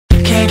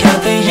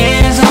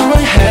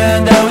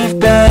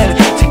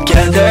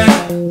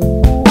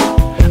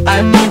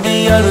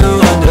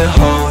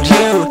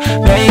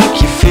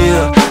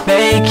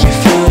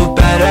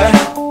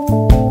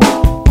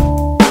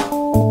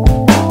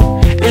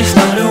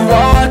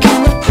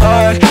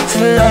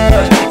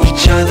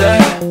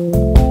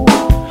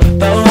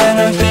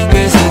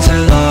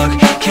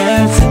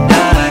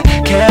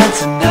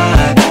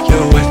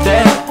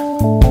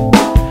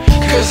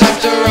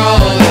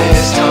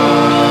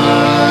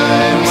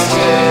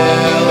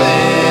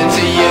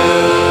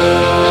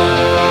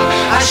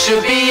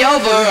should be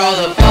over all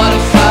the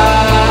butterflies,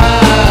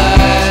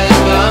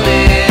 but I'm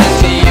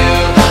into you,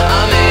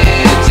 I'm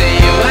into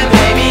you. And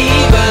baby,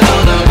 even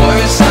on the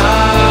worst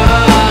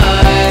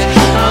night,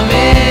 I'm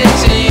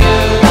into you,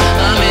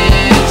 I'm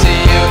into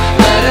you.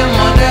 Let them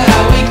wonder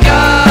how we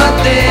got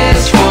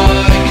this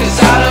far, 'cause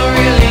I don't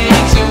really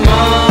need to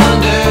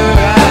wonder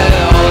at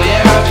all.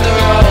 Yeah, after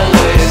all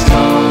this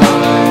time,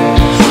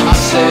 I'm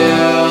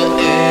still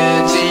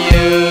into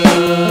you.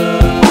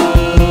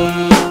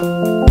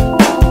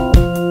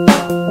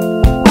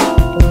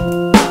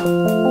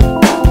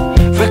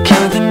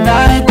 Recount the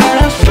night that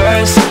I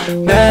first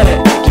met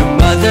your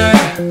mother,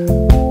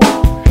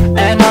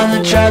 and on the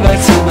drive back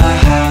to my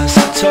house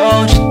I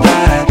told you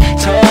that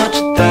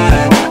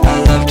I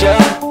loved you.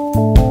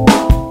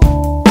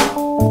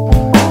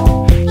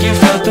 You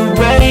felt the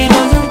weight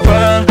of the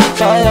world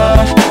fall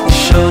off your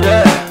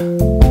shoulder,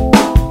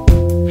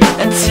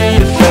 and to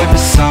your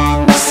favorite song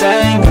we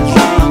sang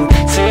along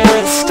to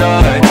the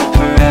start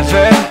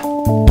forever.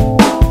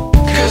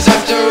 'Cause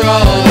after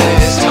all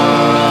this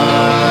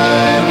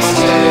time, I'm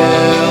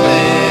still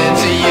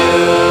into you.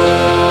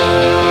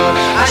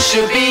 I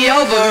should be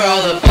over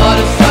all the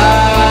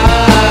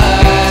butterflies,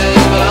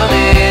 but I'm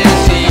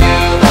into you,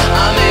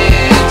 I'm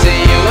into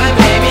you. And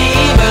baby,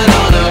 even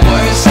on the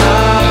worst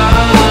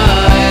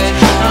night,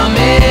 I'm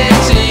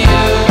into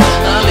you,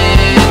 I'm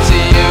into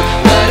you.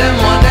 Let them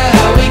wonder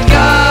how we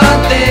got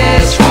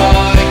this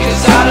far,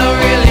 'cause I don't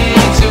really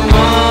need to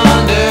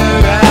wonder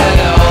at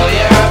all.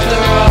 Yeah, after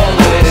all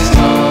this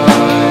time,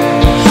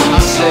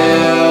 I'm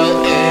still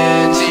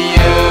into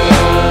you.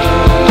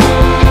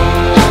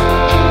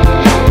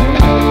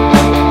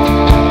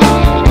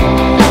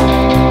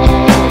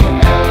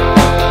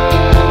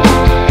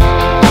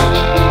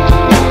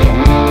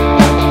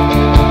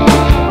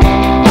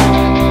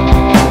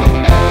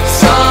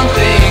 Some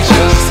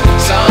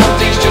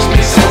things just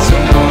make sense,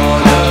 and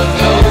one of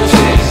those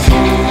is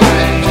you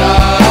and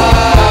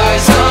I.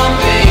 Some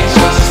things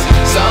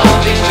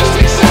just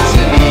make sense,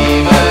 and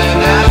even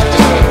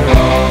after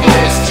all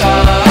this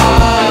time,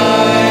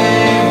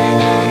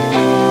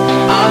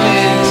 I'm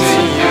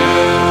into you.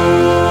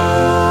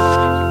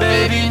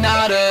 Baby,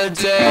 not a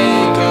day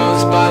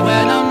goes by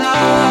when I'm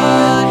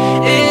not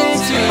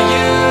into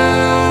you.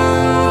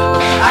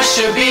 I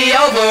should be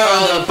over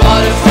all the